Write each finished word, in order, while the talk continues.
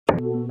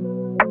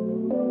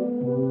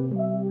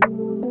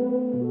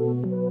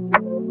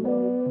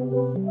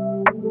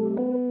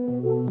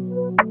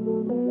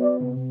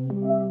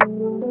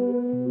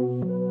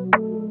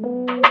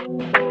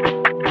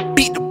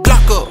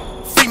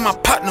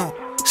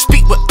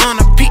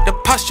honor, beat the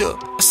posture.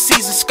 A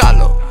seasoned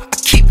scholar, I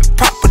keep it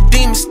proper,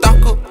 demon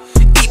stalker.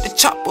 Eat the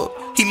chopper,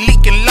 he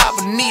leaking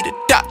lava, need a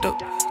doctor.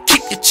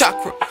 Keep your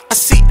chakra, I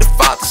see the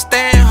Father,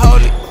 stand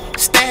holy,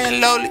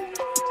 stand lowly.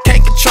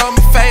 Can't control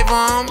me, favor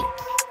on me,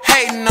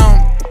 hating on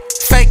me.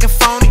 Fake and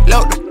phony,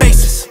 load the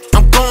bases.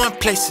 I'm going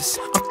places,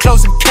 I'm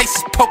closing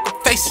cases, poker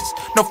faces,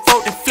 no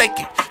folding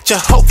flaking.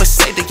 Jehovah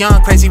say the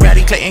young, crazy,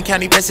 rowdy Clayton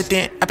County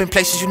resident. I've been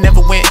places you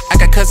never went. I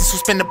got cousins who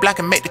spin the block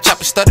and make the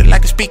chopper stutter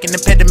like a speaking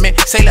impediment.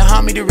 Sailor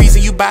homie, the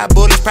reason you buy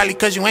bullets probably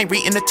cause you ain't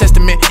reading the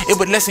testament. It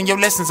would lessen your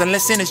lessons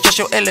unless sin is just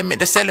your element.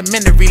 That's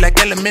elementary like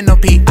elemental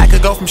P. I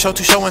could go from show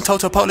to show and toe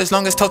to pole as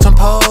long as totem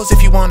pose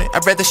if you want it.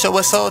 I'd rather show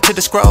a soul to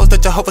the scrolls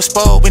that Jehovah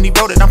spoke. When he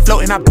wrote it, I'm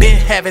floating, I've been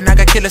having. I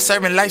got killer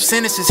serving, life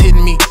sentences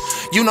hitting me.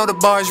 You know the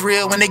bar is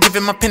real when they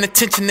giving my pen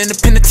attention in the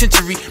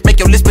penitentiary. Make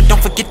your list but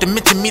don't forget to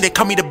mention me, they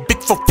call me the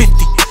big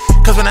 450.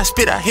 Cause when I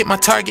spit, I hit my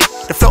target.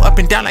 The flow up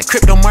and down like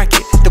crypto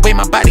market. The way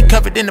my body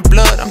covered in the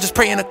blood, I'm just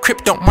praying a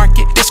crypto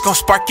market. This gon'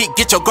 spark it,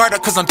 get your guard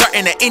up, cause I'm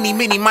darting at any,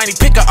 mini, mighty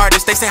pick a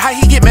artist. They say how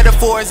he get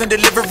metaphors and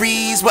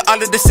deliveries with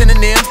all of the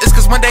synonyms. It's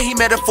cause one day he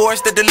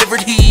metaphors that delivered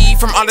he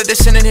from all of the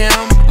synonym.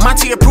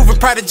 Monty a proven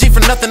prodigy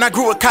for nothing. I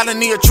grew a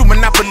colony, a true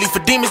monopoly.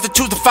 For demons to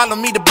choose to follow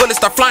me, the bullets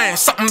start flying.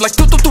 Something like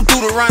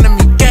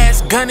Deuteronomy.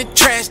 Gas, gunning,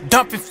 trash,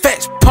 dumping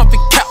facts,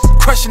 pumping cow.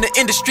 Crushing the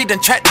industry, done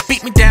tried to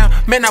beat me down.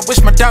 Man, I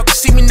wish my dog could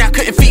see me now.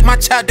 Couldn't feed my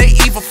child, they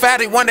evil foul.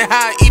 They wonder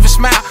how I even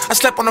smile. I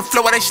slept on the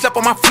floor while they slept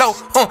on my flow.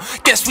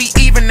 Guess we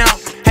even now.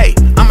 Hey,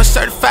 I'm a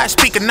certified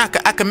speaker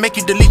knocker. I can make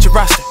you delete your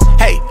roster.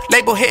 Hey,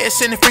 label head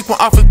sending frequent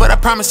offers, but I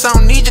promise I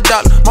don't need your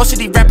dollar. Most of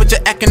these rappers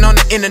just acting on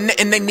the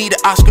internet and they need an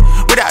Oscar.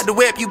 Without the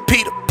web, you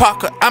Peter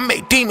Parker. I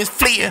make demons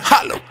flee and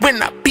holler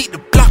when I beat the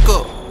block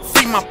up.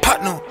 Free my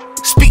partner,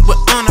 speak with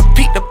honor,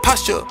 beat the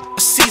posture. A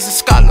seasoned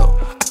scholar,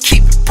 I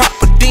keep it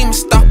proper, demon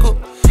stalker.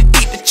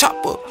 Eat the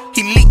chopper,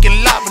 he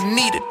leaking lava,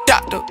 need a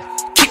doctor.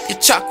 Keep your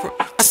chakra,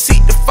 I see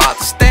the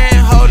Father, stand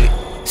holy,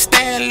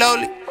 stand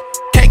lowly.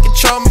 Can't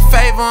control me,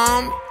 favor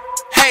on me,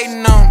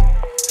 hating on me.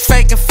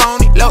 Fake and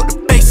phony, load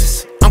the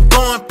bases. I'm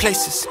going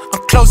places,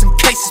 I'm closing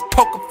cases,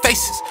 poker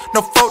faces,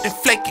 no folding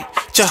flaking.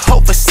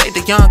 Jehovah say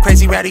the young,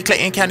 crazy, rowdy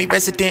Clayton County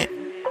resident.